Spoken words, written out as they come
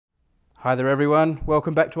Hi there everyone,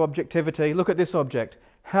 welcome back to Objectivity. Look at this object.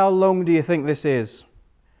 How long do you think this is?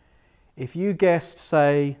 If you guessed,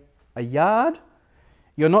 say, a yard,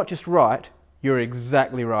 you're not just right, you're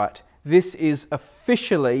exactly right. This is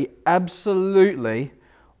officially, absolutely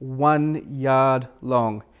 1 yard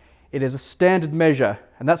long. It is a standard measure,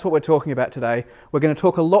 and that's what we're talking about today. We're going to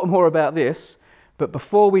talk a lot more about this, but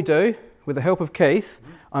before we do, with the help of Keith,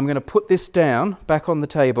 I'm going to put this down back on the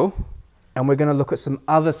table, and we're going to look at some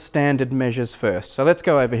other standard measures first. So let's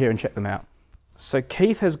go over here and check them out. So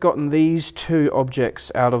Keith has gotten these two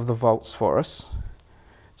objects out of the vaults for us.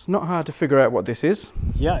 It's not hard to figure out what this is.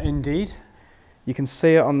 Yeah, indeed. You can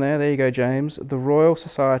see it on there you go, James. The Royal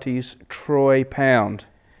Society's Troy pound.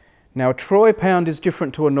 Now a Troy pound is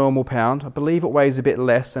different to a normal pound. I believe it weighs a bit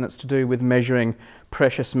less and it's to do with measuring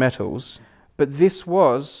precious metals. But this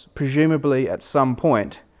was, presumably at some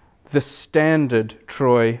point, the standard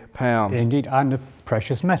Troy pound. Indeed, and a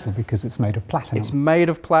precious metal because it's made of platinum. It's made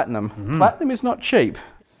of platinum. Platinum is not cheap.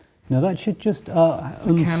 Now that should just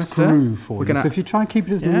unscrew for you. So if you try and keep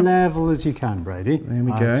it as level as you can, Brady. There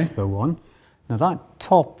we go. That's the one. Now that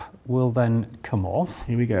top will then come off.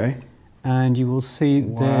 Here we go. And you will see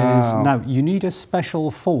there's... Now, you need a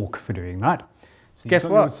special fork for doing that. So guess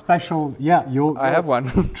what? Special, I have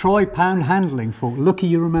one. Troy pound handling fork. Lucky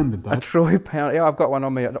you remembered that. A Troy pound. Yeah, I've got one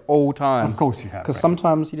on me at all times. Of course you have. Because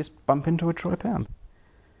sometimes you just bump into a Troy pound.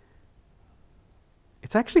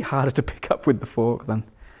 It's actually harder to pick up with the fork then.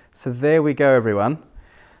 So there we go, everyone.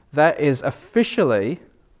 That is officially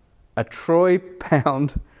a Troy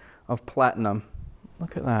pound of platinum.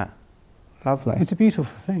 Look at that. Lovely. It's a beautiful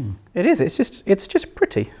thing. It is. It's just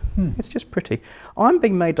pretty. It's just pretty. I'm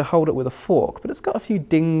being made to hold it with a fork, but it's got a few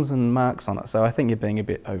dings and marks on it, so I think you're being a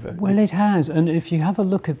bit over. Well, it has, and if you have a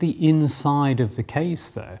look at the inside of the case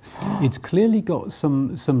there, it's clearly got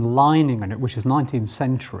some lining on it, which is 19th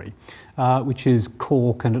century, which is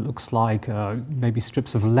cork, and it looks like maybe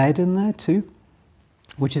strips of lead in there too.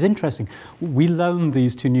 Which is interesting. We loaned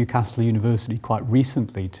these to Newcastle University quite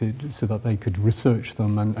recently so that they could research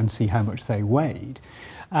them and see how much they weighed.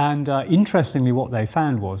 And interestingly, what they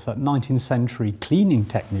found was that 19th century cleaning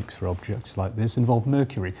techniques for objects like this involved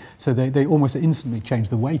mercury. So they almost instantly changed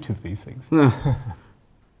the weight of these things.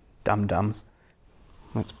 Dum-dums.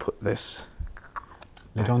 Let's put this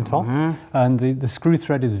lid on top. And the screw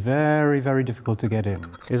thread is very, very difficult to get in.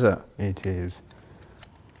 Is it? It is.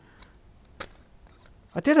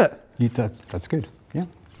 I did it. That's good, yeah.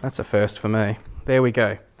 That's a first for me. There we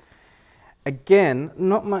go. Again,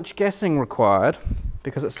 not much guessing required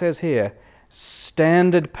because it says here,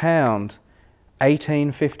 standard pound,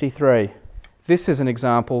 1853. This is an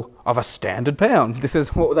example of a standard pound. This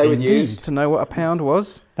is what they would use to know what a pound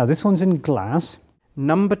was. Now this one's in glass.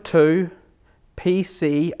 Number 2,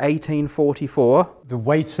 PC 1844. The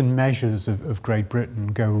weights and measures of Great Britain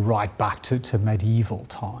go right back to medieval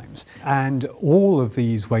times. And all of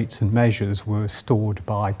these weights and measures were stored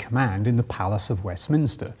by command in the Palace of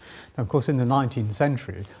Westminster. Now, of course, in the 19th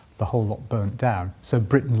century, the whole lot burnt down. So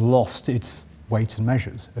Britain lost its weights and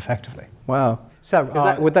measures, effectively. Wow. So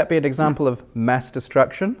would that be an example of mass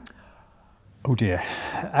destruction? Oh dear.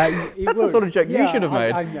 That's the sort of joke you should have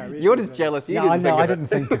made. I know, You're just jealous. You didn't think of it. I didn't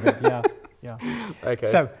think of it, yeah. Okay.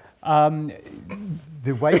 So,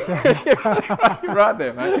 the weight... right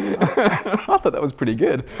there, mate. I thought that was pretty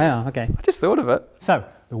good. Yeah, okay. I just thought of it. So,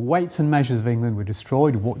 the weights and measures of England were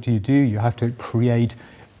destroyed. What do? You have to create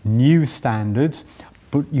new standards,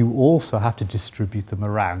 but you also have to distribute them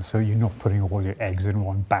around, so you're not putting all your eggs in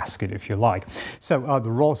one basket, if you like. So,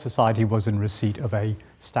 the Royal Society was in receipt of a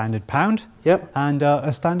standard pound. Yep. And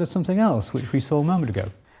a standard something else, which we saw a moment ago.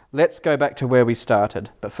 Let's go back to where we started.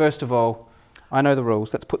 But first of all, I know the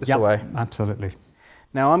rules. Let's put this away. Absolutely.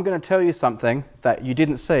 Now, I'm going to tell you something that you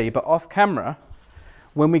didn't see, but off camera,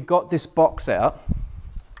 when we got this box out,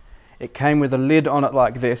 it came with a lid on it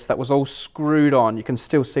like this that was all screwed on. You can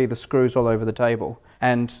still see the screws all over the table.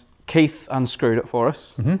 And Keith unscrewed it for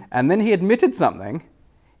us. And then he admitted something.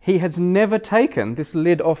 He has never taken this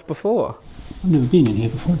lid off before. I've never been in here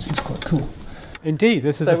before. This is quite cool. Indeed,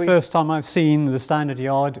 this is the first time I've seen the standard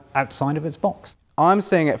yard outside of its box. I'm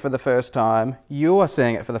seeing it for the first time, you're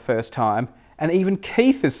seeing it for the first time, and even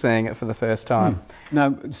Keith is seeing it for the first time.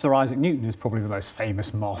 Now, Sir Isaac Newton is probably the most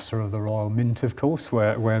famous master of the Royal Mint, of course,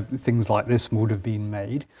 where things like this would have been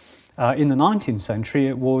made. In the 19th century,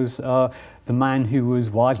 it was the man who was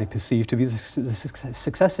widely perceived to be the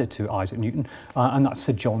successor to Isaac Newton, and that's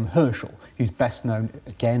Sir John Herschel. He's best known,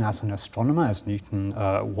 again, as an astronomer, as Newton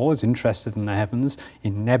was interested in the heavens,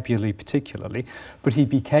 in nebulae particularly, but he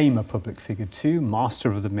became a public figure too,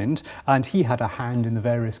 master of the mint, and he had a hand in the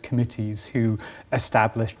various committees who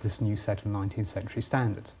established this new set of 19th century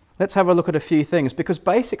standards. Let's have a look at a few things, because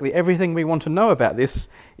basically everything we want to know about this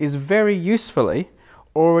is very usefully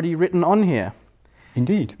already written on here.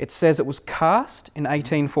 Indeed. It says it was cast in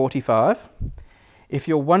 1845. If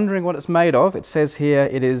you're wondering what it's made of, it says here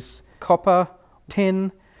it is copper,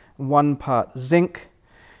 tin, 1 part zinc.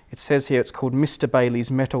 It says here it's called Mr.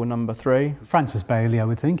 Baily's metal number 3. Francis Baily, I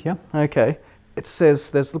would think, yeah. Okay. It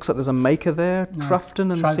says, looks like there's a maker there,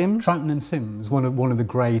 Troughton and Simms. Troughton and Simms, one of the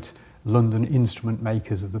great London instrument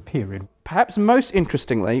makers of the period. Perhaps most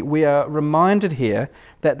interestingly, we are reminded here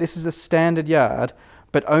that this is a standard yard,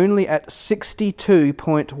 but only at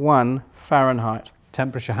 62.1 Fahrenheit.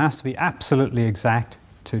 Temperature has to be absolutely exact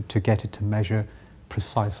to get it to measure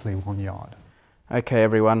precisely 1 yard. Okay,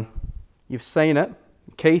 everyone, you've seen it.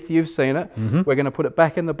 Keith, you've seen it. Mm-hmm. We're going to put it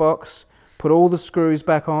back in the box, put all the screws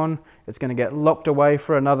back on. It's going to get locked away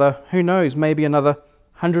for another, who knows, maybe another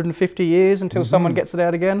 150 years until someone gets it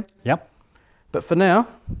out again. Yep. But for now,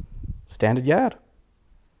 standard yard.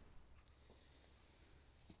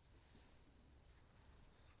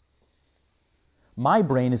 My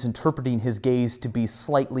brain is interpreting his gaze to be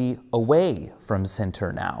slightly away from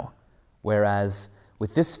center now, whereas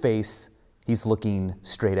with this face, he's looking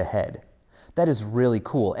straight ahead. That is really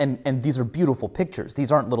cool, and these are beautiful pictures.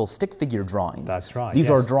 These aren't little stick figure drawings. That's right. These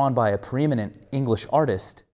yes. are drawn by a preeminent English artist.